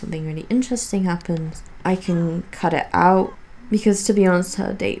unless something really interesting happens, I can cut it out. Because to be honest,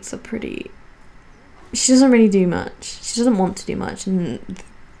 her dates are pretty... She doesn't really do much. She doesn't want to do much. And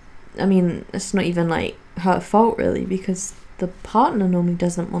I mean, it's not even like her fault really, because the partner normally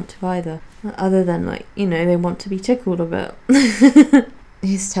doesn't want to either. Other than like, you know, they want to be tickled a bit.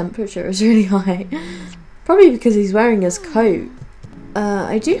 His temperature is really high. Probably because he's wearing his coat.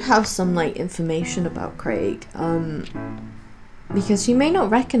 I do have some like information about Craig. Because you may not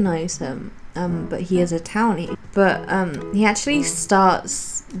recognize him. But he is a townie. But he actually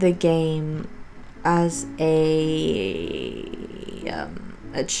starts the game as a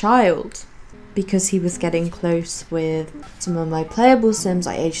child, because he was getting close with some of my playable sims.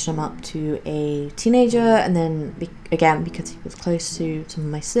 I aged him up to a teenager, and then again because he was close to some of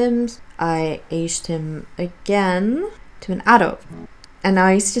my sims, I aged him again to an adult, and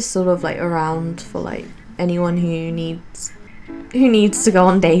now he's just sort of like around for like anyone who needs to go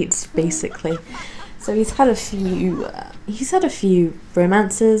on dates, basically. So he's had a few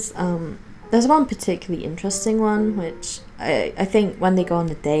romances. There's one particularly interesting one, which I think when they go on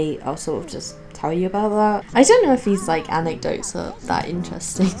the date, I'll sort of just tell you about that. I don't know if these like anecdotes are that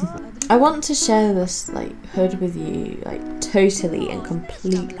interesting. I want to share this like hood with you, like totally and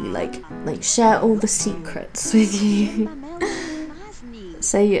completely, like share all the secrets with you.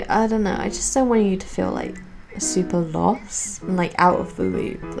 So I don't know, I just don't want you to feel like super lost and like out of the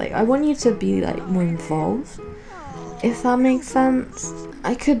loop. Like I want you to be like more involved, if that makes sense.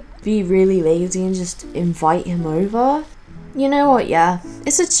 I could be really lazy and just invite him over. You know what, yeah,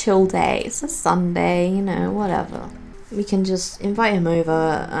 it's a chill day, it's a Sunday, you know, whatever. We can just invite him over.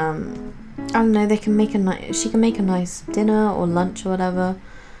 I don't know, she can make a nice dinner or lunch or whatever.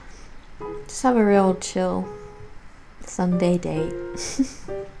 Just have a real chill Sunday date.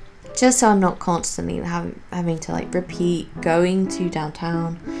 Just so I'm not constantly having to like repeat going to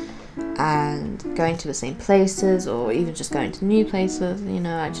downtown and going to the same places, or even just going to new places, you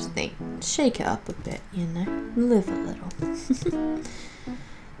know. I just think shake it up a bit, you know, live a little.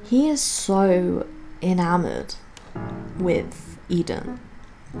 He is so enamored with Eden.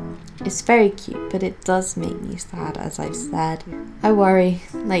 It's very cute, but it does make me sad, as I've said. I worry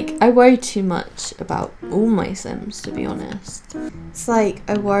too much about all my Sims, to be honest. It's like,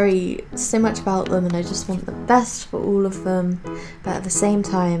 I worry so much about them and I just want the best for all of them, but at the same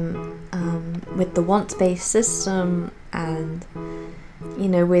time, with the want-based system and, you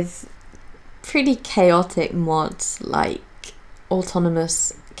know, with pretty chaotic mods like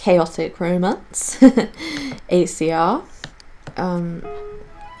autonomous chaotic romance, ACR,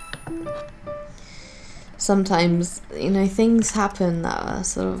 sometimes, you know, things happen that are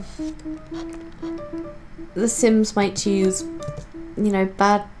sort of, the Sims might choose, you know,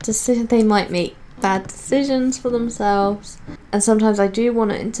 bad decisions, they might make bad decisions for themselves, and sometimes I do want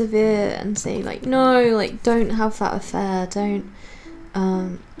to interfere and say like, no, like, don't have that affair, don't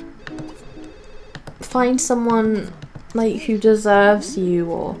find someone like who deserves you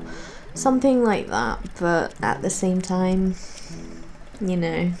or something like that, but at the same time, you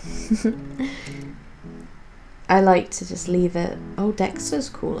know, I like to just leave it. Oh, Dexter's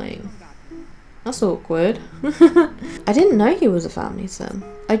calling. That's awkward. I didn't know he was a family sim.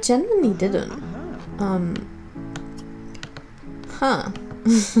 I genuinely didn't. Huh.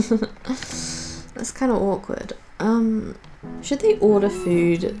 That's kind of awkward. Should they order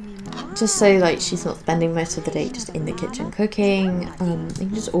food just so like she's not spending most of the day just in the kitchen cooking? They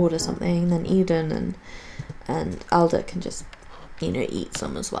can just order something, then Eden and Alder can just, you know, eat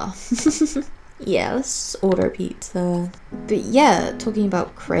some as well. Yeah, let's order a pizza. But yeah, talking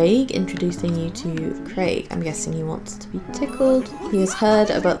about Craig, introducing you to Craig. I'm guessing he wants to be tickled. He has heard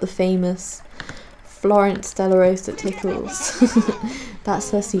about the famous Florence Delarosas tickles.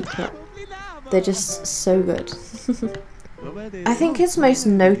 That's her secret. They're just so good. I think his most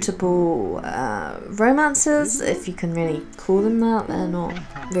notable romances, if you can really call them that, they're not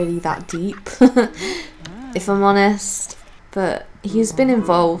really that deep, if I'm honest. But he's been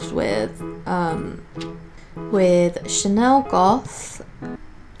involved with Chanel Goth.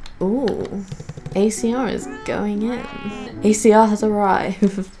 Ooh, ACR is going in. ACR has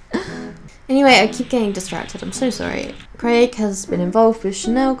arrived. Anyway, I keep getting distracted, I'm so sorry. Craig has been involved with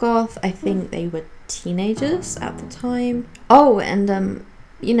Chanel Goth. I think they were teenagers at the time. Oh, and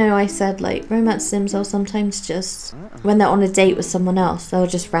you know, I said like romance sims, they'll sometimes just, when they're on a date with someone else, they'll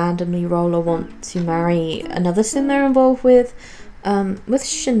just randomly roll or want to marry another sim they're involved with. With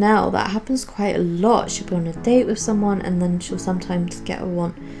Chanel, that happens quite a lot. She'll be on a date with someone and then she'll sometimes get a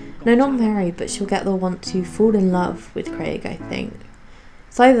want, no, not marry, but she'll get the want to fall in love with Craig, I think.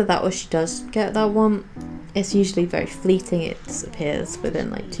 It's either that or she does get that want. It's usually very fleeting, it disappears within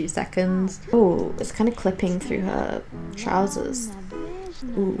like 2 seconds. Oh, it's kind of clipping through her trousers.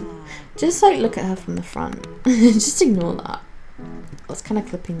 Ooh. Just like look at her from the front. Just ignore that. Oh, it's kind of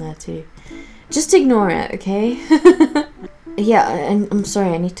clipping there too. Just ignore it, okay? Yeah, and I'm sorry,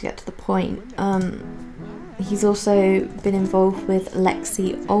 I need to get to the point. He's also been involved with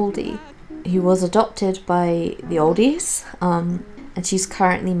Lexi Oldie, who was adopted by the Oldies, and she's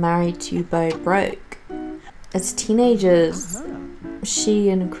currently married to Bo Broke. As teenagers, she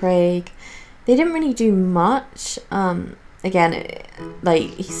and Craig, they didn't really do much. Again, like,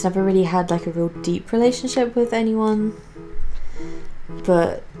 he's never really had like a real deep relationship with anyone,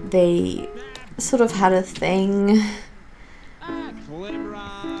 but they sort of had a thing.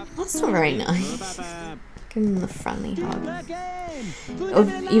 That's not very nice. Give him the friendly hug.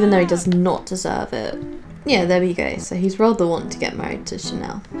 Even though he does not deserve it. Yeah, there we go. So he's rolled the want to get married to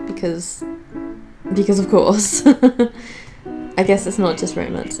Chanel. Because of course. I guess it's not just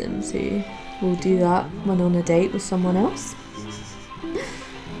romance sims who will do that when on a date with someone else.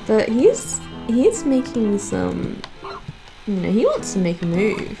 But he's making some, you know, he wants to make a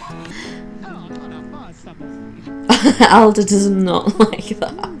move. Alder does not like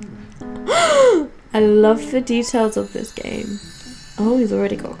that. I love the details of this game. Oh, he's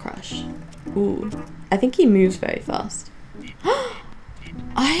already got a crush. Ooh. I think he moves very fast.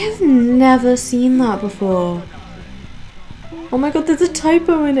 I have never seen that before. Oh my god, there's a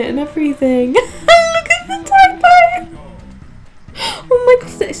typo in it and everything. Look at the typo! Oh my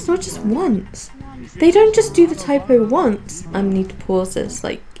god, it's not just once. They don't just do the typo once. I need to pause this.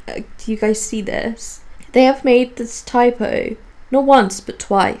 Like, do you guys see this? They have made this typo not once but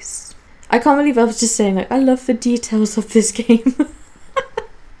twice. I can't believe I was just saying like, I love the details of this game.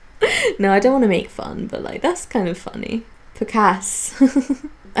 No, I don't want to make fun, but like, that's kind of funny. Percasse.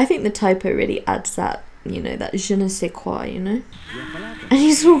 I think the typo really adds that, you know, that je ne sais quoi, you know? And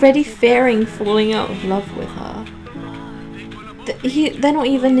he's already fearing falling out of love with her. They're not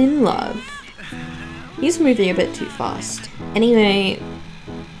even in love. He's moving a bit too fast. Anyway,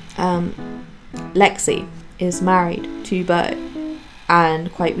 Lexi is married to Bo,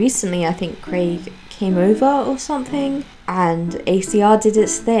 And quite recently, I think Craig came over or something, and ACR did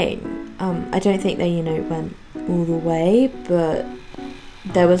its thing. I don't think they, you know, went all the way, but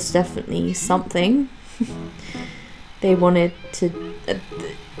there was definitely something. They wanted to,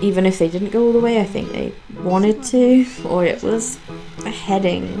 even if they didn't go all the way, I think they wanted to, or it was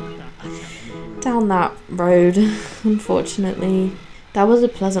heading down that road, unfortunately. That was a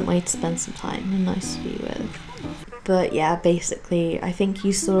pleasant way to spend some time and nice to be with. But yeah, basically, I think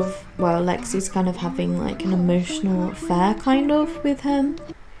he's sort of, well, Lexi's kind of having like an emotional affair kind of with him.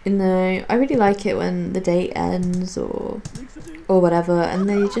 You know, I really like it when the date ends or whatever and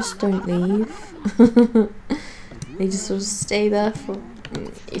they just don't leave. They just sort of stay there for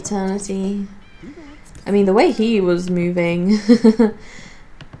eternity. I mean, the way he was moving,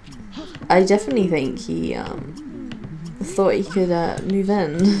 I definitely think he thought he could move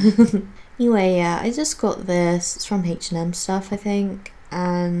in. Anyway, yeah, I just got this. It's from H&M stuff, I think,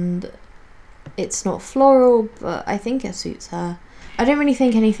 and it's not floral, but I think it suits her. I don't really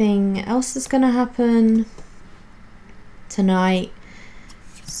think anything else is gonna happen tonight,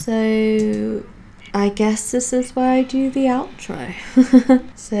 so I guess this is where I do the outro.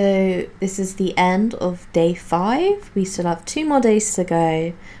 So this is the end of day 5. We still have 2 more days to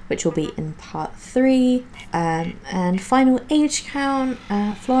go, which will be in part 3. And final age count,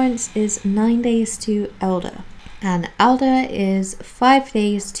 Florence is 9 days to Elder, and Alder is 5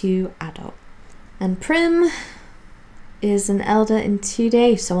 days to adult. And Prim is an Elder in 2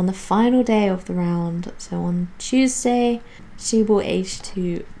 days, so on the final day of the round, so on Tuesday, she will age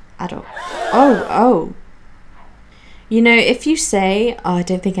to adult. Oh. You know, if you say, oh, I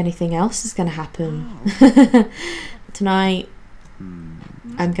don't think anything else is going to happen tonight,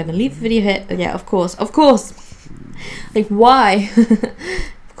 I'm going to leave the video here. Yeah, of course. Like, why?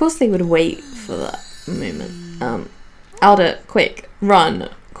 Of course they would wait for that moment. Alder, quick, run,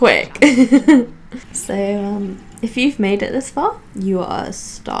 quick. So, if you've made it this far, you are a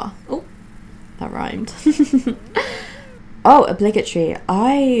star. Oh, that rhymed. Oh, obligatory.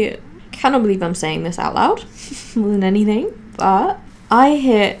 I cannot believe I'm saying this out loud more than anything, but I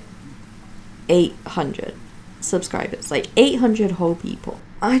hit 800 subscribers, like 800 whole people.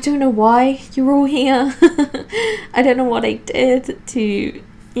 I don't know why you're all here. I don't know what I did to,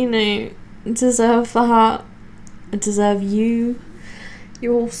 you know, deserve that. I deserve you.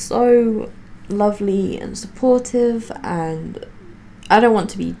 You're all so lovely and supportive, and I don't want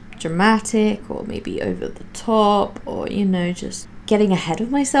to be dramatic or maybe over the top or, you know, just getting ahead of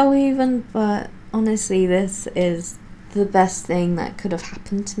myself even, but honestly, this is the best thing that could have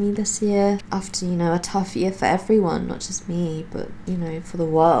happened to me this year after, you know, a tough year for everyone, not just me, but, you know, for the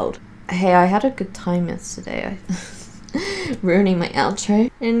world. Hey, I had a good time yesterday. Ruining my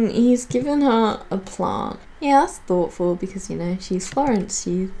outro. And he's given her a plant. Yeah, that's thoughtful because, you know, she's Florence.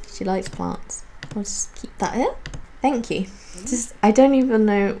 She likes plants. I'll just keep that here. Thank you. Just, I don't even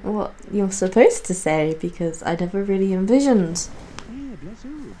know what you're supposed to say because I never really envisioned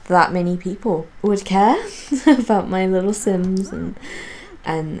that many people would care about my little Sims and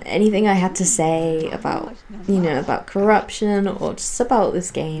anything I had to say about, you know, about corruption or just about this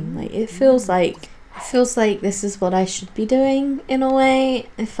game. Like, it feels like this is what I should be doing in a way,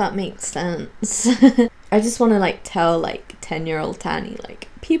 if that makes sense. I just want to like tell like 10-year-old Tanny, like,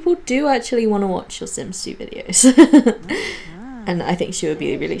 people do actually want to watch your Sims 2 videos. And I think she would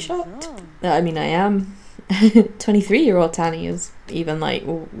be really shocked. I mean, I am. 23-year-old Tanny is even like,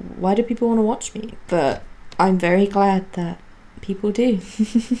 well, why do people want to watch me? But I'm very glad that people do.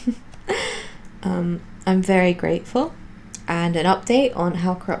 I'm very grateful. And an update on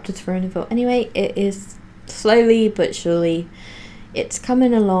how corrupted Florence. Anyway, it is slowly but surely, it's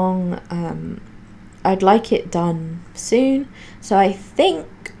coming along. I'd like it done soon. So I think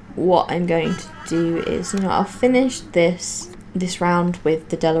what I'm going to do is, you know, I'll finish this round with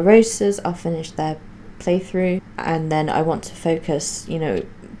the Delarosas. I'll finish their playthrough, and then I want to focus, you know,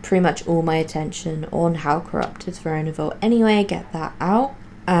 pretty much all my attention on how corrupted Florence anyway, get that out,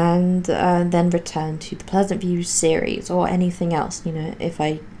 and then return to the Pleasantview series or anything else. You know, if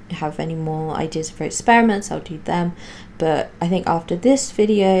I have any more ideas for experiments, I'll do them. But I think after this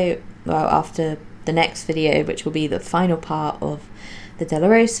video, well, after the next video, which will be the final part of the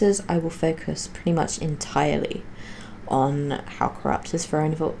Delarosas, I will focus pretty much entirely on how corrupted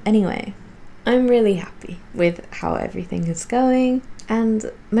Florence anyway. I'm really happy with how everything is going,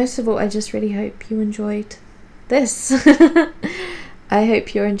 and most of all, I just really hope you enjoyed this. I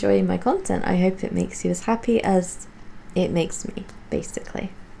hope you're enjoying my content. I hope it makes you as happy as it makes me, basically.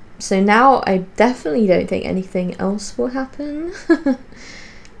 So now I definitely don't think anything else will happen.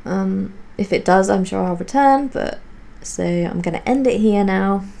 If it does, I'm sure I'll return, but So I'm going to end it here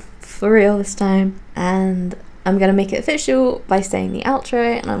now, for real this time, and I'm going to make it official by saying the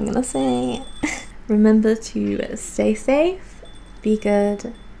outro, and I'm going to say remember to stay safe, be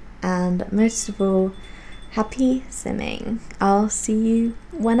good, and most of all, happy simming. I'll see you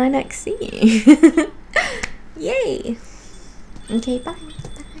when I next see you. Yay! Okay, bye.